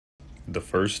The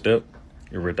first step,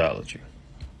 iridology.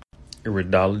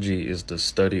 Iridology is the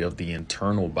study of the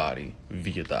internal body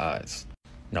via the eyes.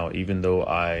 Now, even though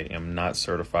I am not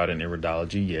certified in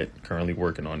iridology yet, currently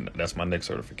working on it, that's my next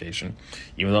certification.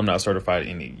 Even though I'm not certified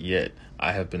in it yet,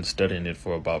 I have been studying it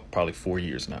for about probably 4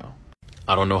 years now.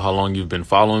 I don't know how long you've been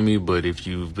following me, but if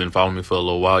you've been following me for a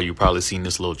little while, you've probably seen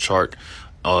this little chart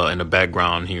in the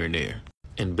background here and there.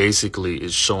 And basically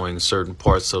it's showing certain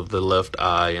parts of the left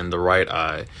eye and the right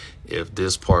eye. If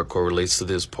this part correlates to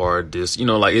this part,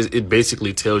 it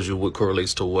basically tells you what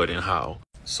correlates to what and how.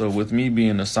 So with me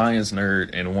being a science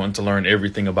nerd and wanting to learn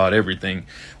everything about everything,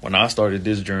 when I started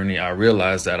this journey, I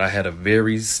realized that I had a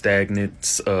very stagnant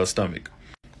stomach.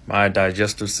 My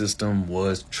digestive system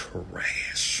was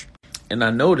trash. And I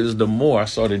noticed the more I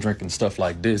started drinking stuff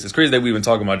like this, it's crazy that we've been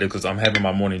talking about this because I'm having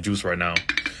my morning juice right now.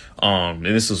 And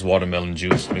this is watermelon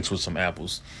juice mixed with some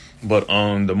apples. But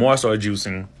the more I started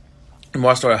juicing, the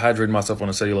more I started hydrating myself on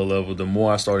a cellular level, the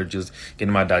more I started just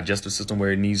getting my digestive system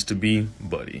where it needs to be,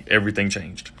 buddy, everything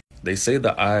changed. They say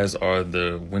the eyes are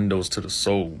the windows to the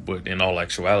soul, but in all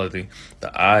actuality,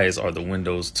 the eyes are the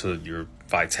windows to your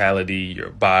vitality,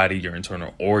 your body, your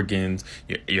internal organs,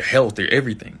 your health, your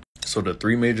everything. So the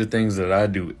 3 major things that I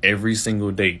do every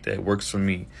single day that works for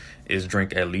me is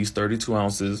drink at least 32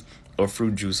 ounces of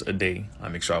fruit juice a day. I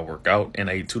make sure I work out and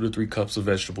I eat 2 to 3 cups of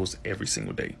vegetables every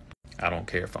single day. I don't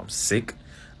care if I'm sick.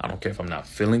 I don't care if I'm not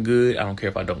feeling good. I don't care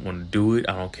if I don't want to do it.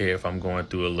 I don't care if I'm going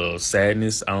through a little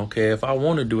sadness. I don't care if I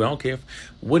want to do it. I don't care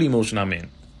what emotion I'm in.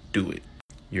 Do it.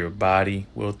 Your body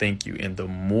will thank you. And the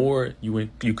more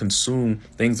you consume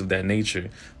things of that nature,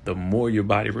 the more your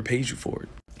body repays you for it.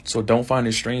 So don't find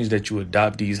it strange that you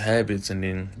adopt these habits and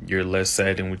then you're less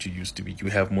sad than what you used to be.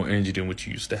 You have more energy than what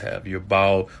you used to have. Your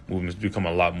bowel movements become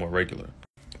a lot more regular.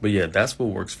 But yeah, that's what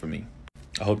works for me.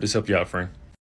 I hope this helped you out, friend.